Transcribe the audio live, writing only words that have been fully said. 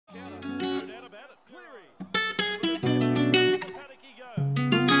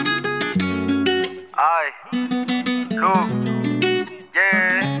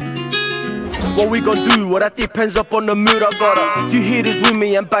What we gon' do? Well, that depends upon the mood. I got a few hitters with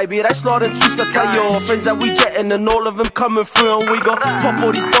me, and baby, that's not in twist. I tell your friends that we jetting, and all of them coming through, and we gon' pop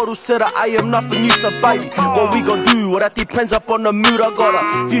all these bottles till the I am nothing use, so baby. What we gon' do? Well, that depends upon the mood. I got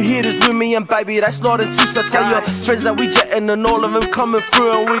a few hitters with me, and baby, that's not in twist. I tell your friends that we jetting, and all of them coming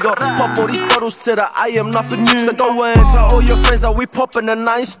through, and we gon' pop all these bottles till the I am nothing new. So go and tell all your friends that we poppin', and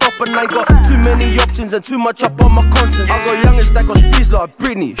I ain't stoppin'. I ain't got too many options and too much up on my conscience. I got youngest that got speeds like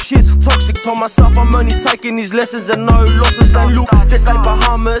Britney. Shit's toxic, told myself I'm only taking these lessons and no losses. And look, this ain't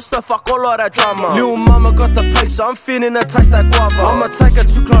Bahamas, so fuck all of that drama. Little mama got the pace, so I'm feeling her taste like guava. I'ma take her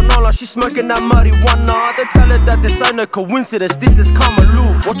to Clonola, she smoking that marijuana. They tell her that this ain't a coincidence, this is karma.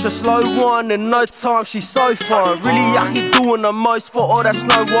 Look, watch a slow one in no time, she's so fine. Really out here doing the most for all that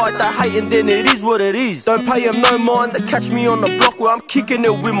Snow White. That hating, then it is what it is. Don't pay him no mind, they catch me on the block where I'm kicking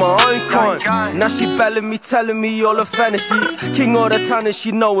it with my own kind. Now she belling me, telling me all her fantasies. King of the town and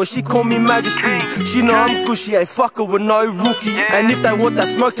she know it, she call me majesty. She know I'm good, she ain't fucking with no rookie. And if they want that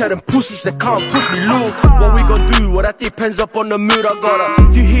smoke, tell them pussies they can't push me. Look, what we gon' do? Well, that depends upon the mood. I got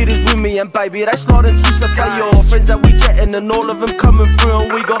a few hitters with me, and baby, that's not in twist. I tell your friends that we jetting, and all of them coming through,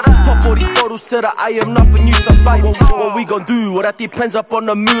 and we gon' pop all these bottles till the I am nothing use, so baby. What we gon' do? Well, that depends upon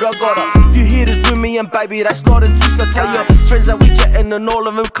the mood. I got a few hitters with me, and baby, that's not in twist. I tell your friends that we jetting, and all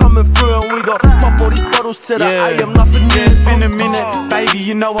of them coming through, and we gon' pop all these bottles till the I am nothing new. It's been a minute, baby,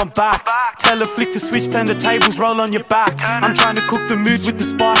 you know I'm back. Tell her flick the switch, turn the tables, roll on your back. I'm trying to cook the mood with the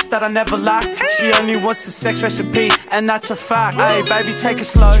spice that I never lack. She only wants the sex recipe, and that's a fact. Hey, baby, take it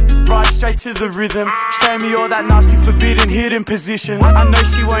slow, ride straight to the rhythm. Show me all that nasty, forbidden, hidden position. I know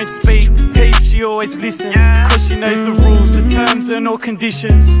she won't speak, peep, she always listens. Cause she knows the rules, the terms and all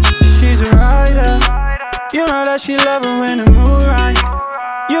conditions. She's a rider, you know that she love it when the mood right.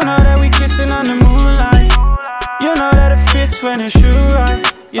 You know that we kissing on the moonlight. You know that it fits when it's shoe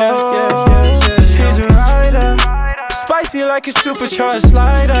right. Yeah, yeah, yeah, yeah. She's a rider, spicy like a supercharged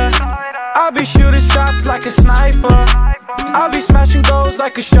slider. I'll be shooting shots like a sniper. I'll be smashing goals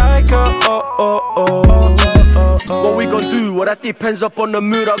like a striker. Oh, oh, oh, oh, oh, oh. What we gon' do? Well, that depends upon the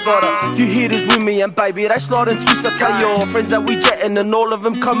mood. I got a few hitters with me, and baby, that's not in twist. I tell your friends that we jetting, and all of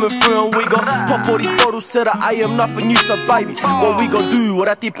them coming through, and we gon' pop all these bottles till the I am nothing use, so baby. What we gon' do? Well,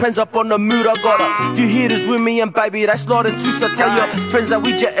 that depends upon the mood. I got a few hitters with me, and baby, that's not in twist. I tell your friends that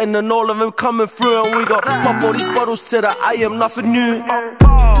we jetting, and all of them coming through, and we gon' pop all these bottles till the I am nothing new.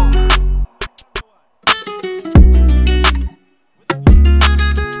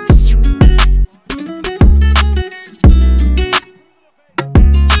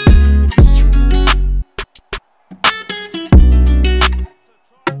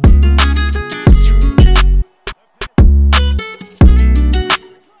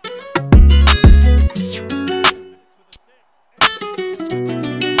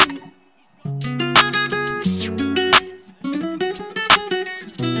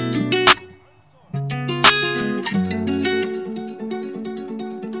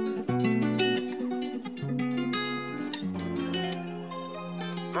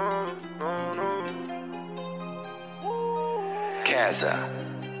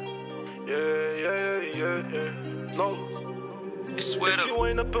 No, if you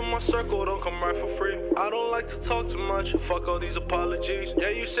ain't up in my circle, don't come right for free. I don't like to talk too much, fuck all these apologies. Yeah,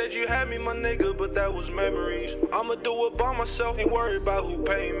 you said you had me, my nigga, but that was memories. I'ma do it by myself, ain't worried about who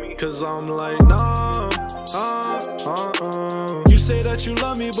paid me. Cause I'm like, nah, You say that you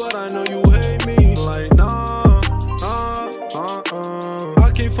love me, but I know you hate me. Like, nah,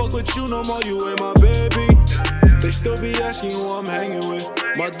 I can't fuck with you no more, you ain't my baby. They still be asking who I'm hanging with.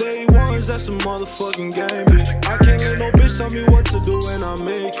 My day ones, that's a motherfucking game, bitch. I can't let no bitch tell me what to do when I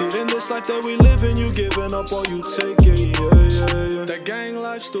make it. In this life that we live in, you giving up or you take it, yeah. That gang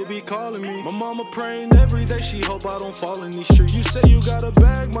life still be calling me. My mama praying every day, she hope I don't fall in these streets. You say you got a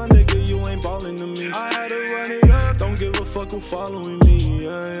bag, my nigga, you ain't ballin' to me. I had to run it up, don't give a fuck who following me,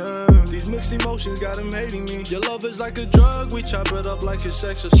 yeah. These mixed emotions got them hating me. Your love is like a drug, we chop it up like it's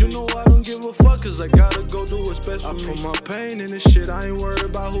exorcist. You know I don't give a fuck, cause I gotta go do what's best for me. I put my pain in this shit, I ain't worried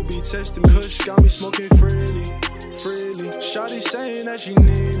about who be testing. Kush got me smoking freely. Shawty saying that she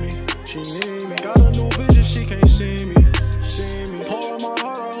need me. Got a new vision, she can't see me. Pour in my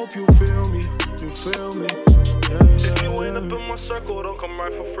heart, I hope you feel me. If you ain't up in my circle, don't come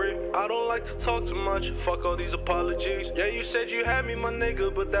right for free. I don't like to talk too much, fuck all these apologies. Yeah, you said you had me, my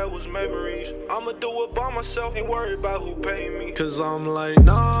nigga, but that was memories. I'ma do it by myself, ain't worried about who paid me. Cause I'm like,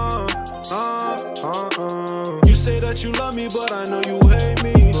 nah, You say that you love me, but I know you hate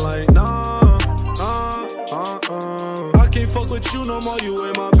me. Like, nah, I can't fuck with you no more, you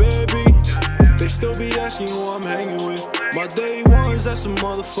ain't my baby. They still be asking who I'm hanging with. My day ones, that's a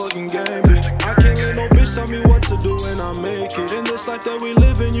motherfucking game, bitch. I can't let no bitch tell me what to do when I make it. In this life that we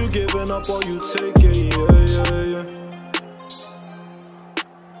live in, you giving up or you take it, yeah.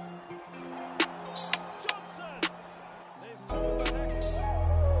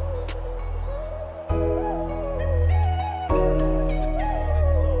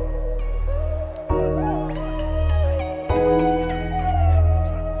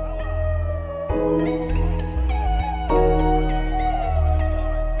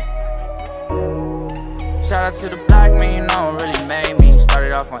 Shout out to the black man, you know it really made me.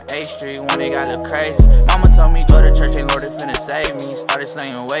 Started off on 8th Street when it got a little crazy. Mama told me go to church and Lord is finna save me. Started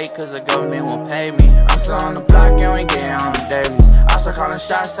slinging weight cause the government won't pay me. I'm still on the block and we getting on the daily. I start calling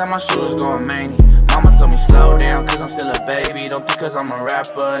shots and my shoes going many. Mama told me slow down cause I'm still a baby. Don't think cause I'm a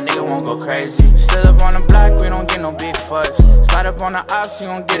rapper, a nigga won't go crazy. Still up on the block, we don't get no big fuss. Slide up on the ops, you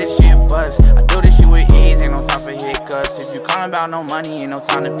gon' get it, shit bust. I do this shit with ease, ain't no time for hiccups. If you callin' about no money, ain't no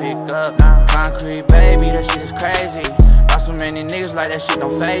time to pick up. Concrete baby, that shit is crazy. Got so many niggas like that shit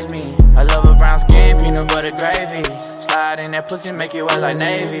don't faze me. I love a brown skin, peanut butter gravy. Slide in that pussy, make it wet like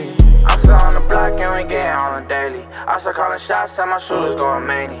Navy. I'm still on the block and we getting on a daily. I start calling shots and my shoes going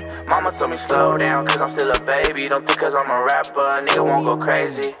many. Mama told me slow down cause I'm still a baby. Don't think cause I'm a rapper, a nigga won't go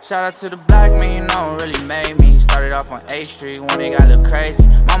crazy. Shout out to the black man, you know it really made me. Started off on 8th Street when it got a little crazy.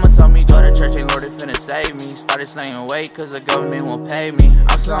 Mama told me go to church and Lord is finna save me. Started slinging weight cause the government won't pay me.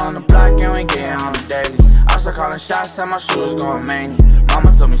 I'm still on the block and we getting on a daily. I start calling shots and my shoes going many.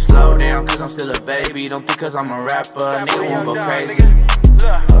 Mama told me slow down cause I'm still a baby. Don't think cause I'm a rapper, a nigga won't go crazy.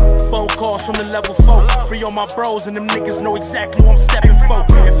 Phone calls from the level 4. Free on my bros and them niggas know exactly who I'm stepping for.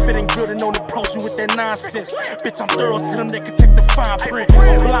 If it ain't good, then don't approach you with that nonsense. Bitch, I'm thorough to them that can check the fine print.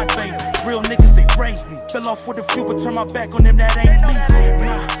 I'm block, baby. Real niggas, they raised me. Fell off with a few, but turn my back on them, that ain't me.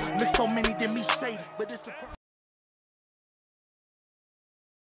 Nah, mix so many, than me shady. But it's a